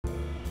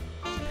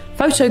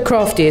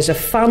Photocrafty is a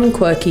fun,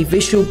 quirky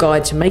visual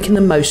guide to making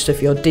the most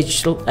of your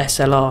digital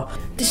SLR.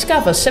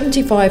 Discover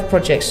 75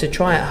 projects to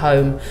try at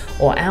home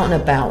or out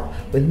and about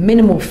with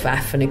minimal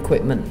faff and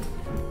equipment.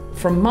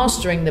 From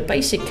mastering the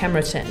basic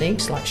camera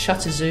techniques like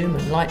shutter zoom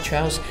and light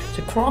trails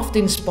to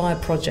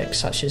craft-inspired projects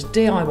such as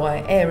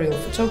DIY aerial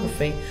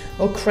photography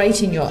or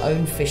creating your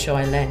own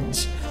fisheye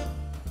lens,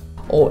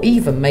 or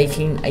even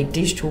making a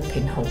digital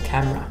pinhole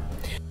camera.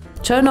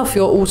 Turn off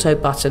your auto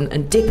button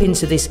and dip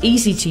into this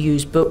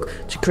easy-to-use book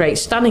to create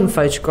stunning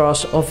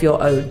photographs of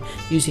your own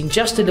using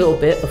just a little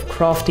bit of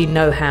crafty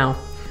know-how.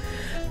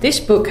 This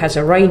book has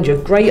a range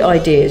of great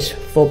ideas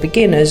for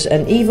beginners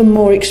and even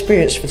more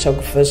experienced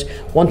photographers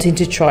wanting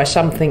to try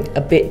something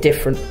a bit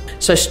different.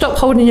 So stop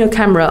holding your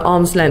camera at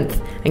arm's length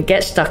and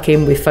get stuck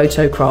in with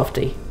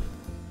Photocrafty.